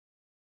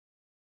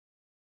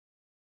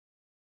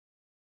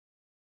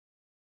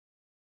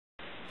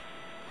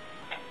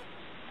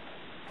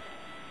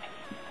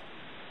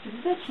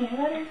Is that chain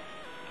letter?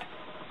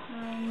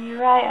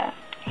 Uriah.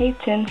 Hey,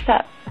 Tin,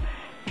 sup?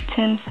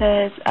 Tin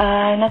says,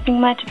 nothing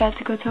much, about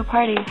to go to a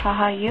party.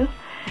 Haha, you?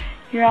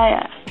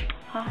 Uriah.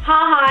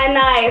 Haha,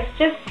 nice.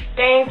 Just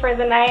staying for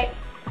the night.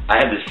 I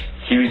have this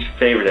huge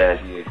favor to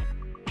ask you.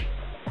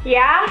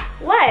 Yeah?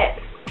 What?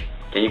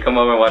 Can you come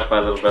over and watch my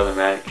little brother,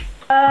 Mac?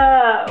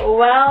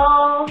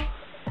 Well...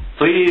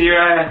 Please,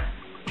 Uriah.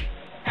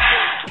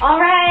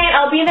 Alright,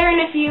 I'll be there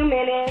in a few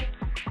minutes.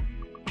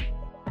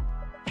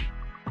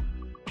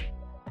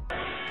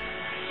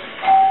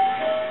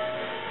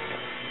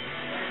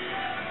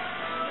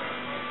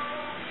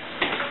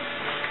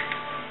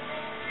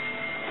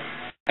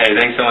 Hey,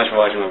 thanks so much for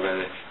watching my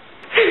brother.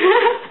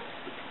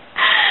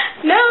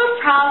 No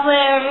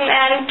problem,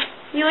 and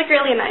you look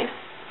really nice.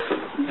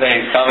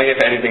 Thanks, call me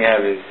if anything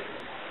happens.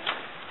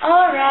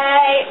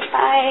 Alright,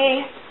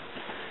 bye.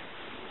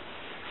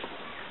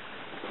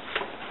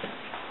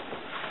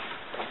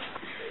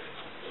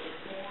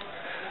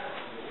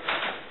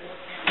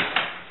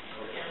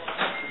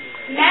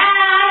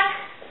 Mac!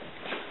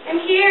 I'm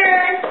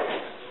here!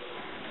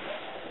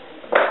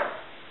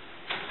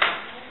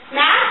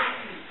 Mac?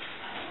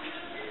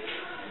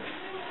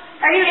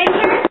 Are you in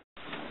here?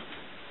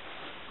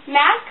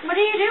 Mac, what are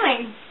you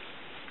doing?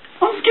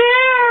 I'm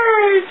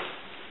scared!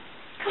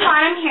 Come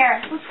on, I'm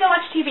here. Let's go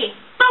watch TV.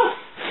 Oh!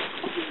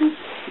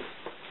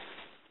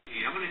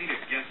 Hey, I'm gonna need a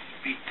guest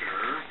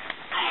speaker.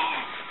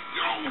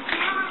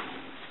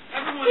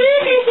 Everyone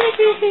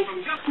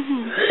from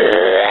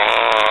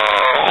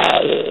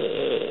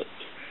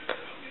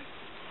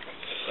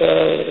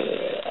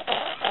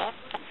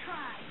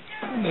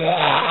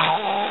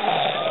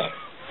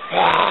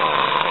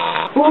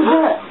What was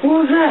that? What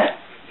was that?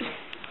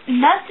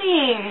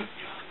 Nothing.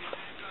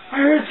 I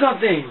heard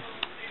something.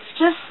 It's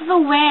just the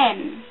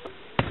wind.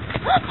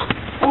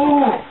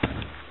 Oh,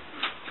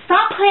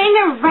 Stop playing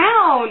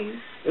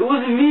around. it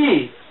wasn't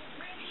me.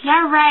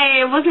 Yeah,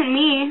 right. It wasn't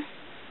me.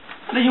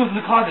 I think he was in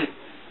the closet.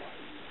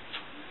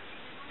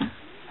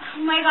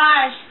 Oh my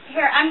gosh.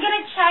 Here, I'm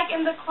gonna check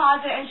in the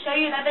closet and show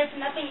you that there's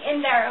nothing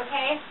in there,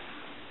 okay?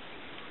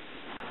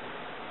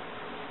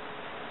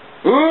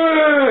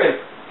 Wait.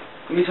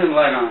 Let me turn the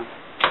light on.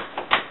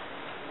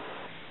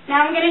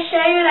 Now I'm gonna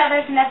show you that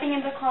there's nothing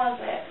in the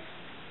closet.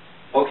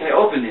 Okay,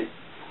 open it.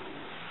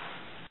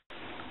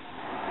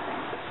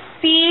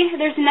 See?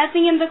 There's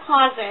nothing in the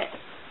closet.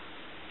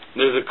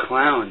 There's a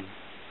clown.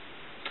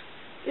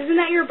 Isn't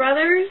that your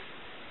brother's?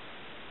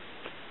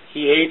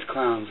 He hates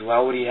clowns. Why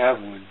would he have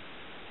one?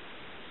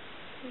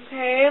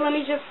 Okay, let me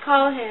just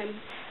call him.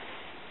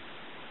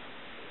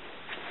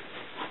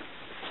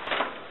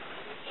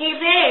 Hey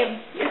babe,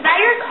 is that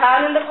your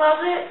clown in the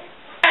closet?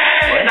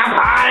 It's a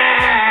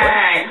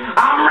party!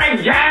 I'm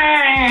Rick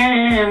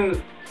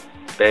James!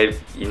 Babe,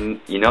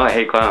 you know I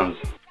hate clowns.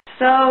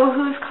 So,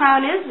 whose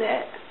clown is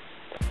it?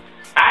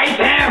 Hey,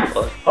 Tim!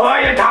 Who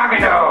are you talking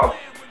to?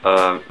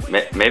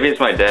 Maybe it's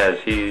my dad's.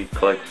 He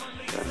collects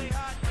them.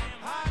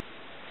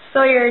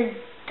 So your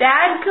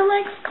dad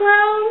collects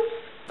clowns?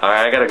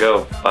 Alright, I gotta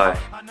go. Bye.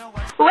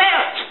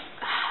 Wait!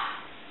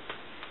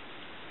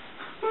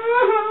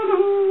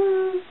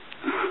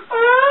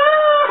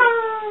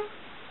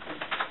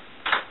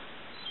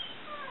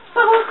 So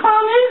whose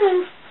clown is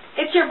it?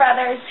 It's your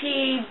brother's.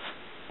 He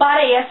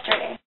bought it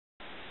yesterday.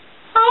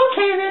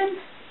 Okay then.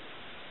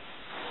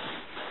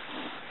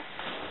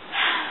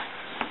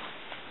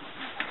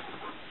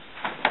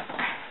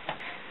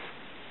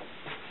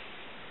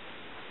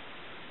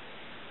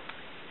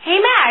 Hey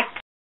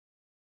Mac,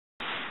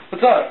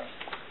 What's up?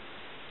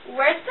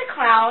 where's the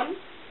clown?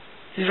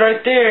 He's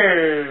right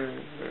there.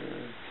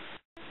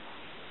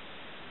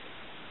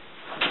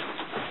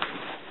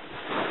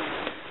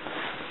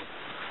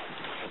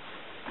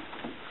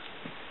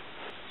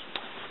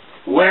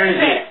 Where is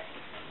it?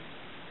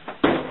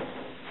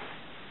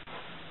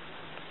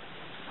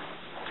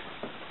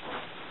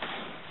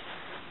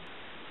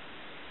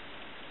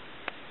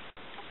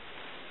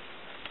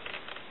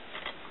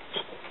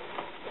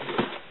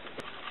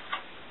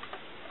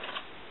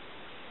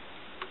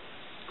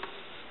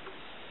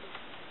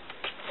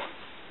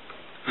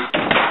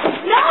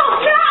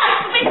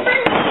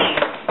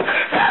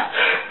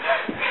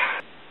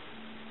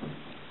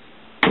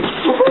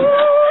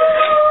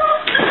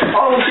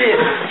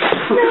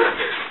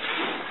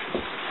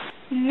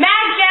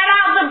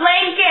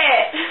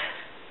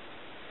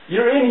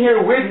 You're in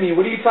here with me.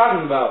 What are you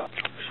talking about?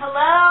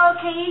 Hello,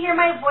 can you hear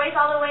my voice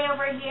all the way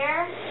over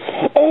here?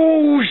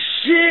 Oh,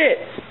 shit!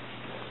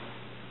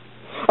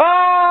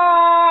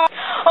 Oh!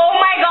 Oh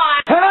my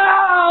god!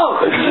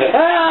 Help!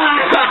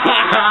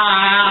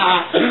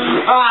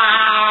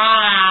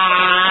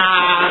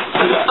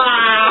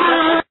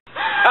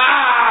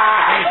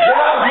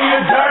 Help, you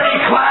dirty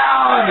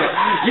clown!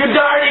 You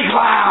dirty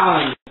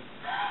clown!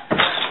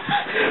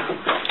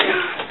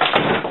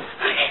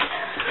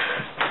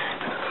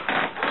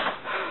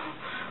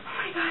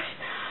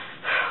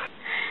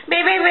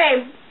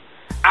 Babe.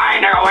 I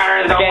know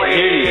where the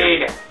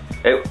weed!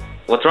 Hey,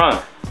 what's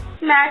wrong?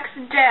 Mac's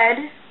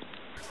dead.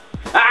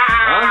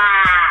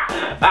 Ah!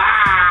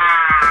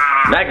 Ah!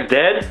 Mac's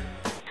dead?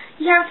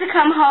 You have to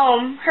come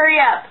home. Hurry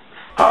up.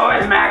 Oh,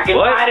 it's Mac, and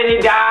What? why did he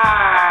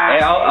die?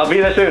 Hey, I'll be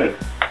there soon.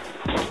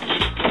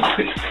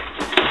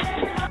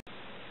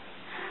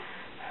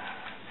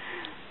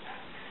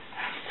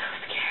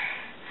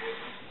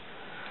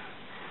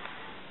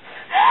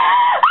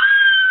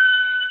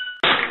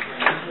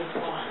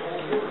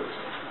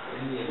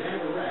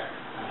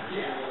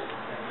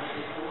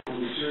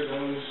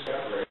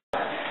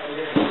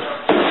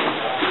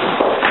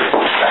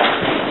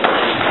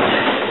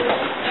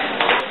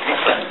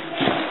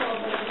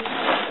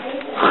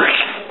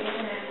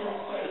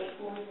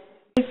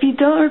 If you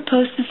don't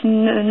repost this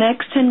in the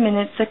next 10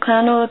 minutes, the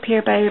clown will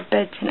appear by your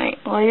bed tonight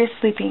while you're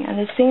sleeping, and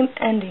the same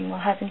ending will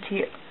happen to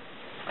you.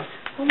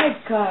 Oh my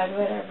god,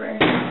 whatever.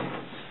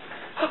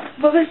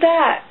 What was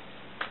that?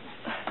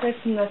 That's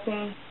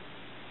nothing.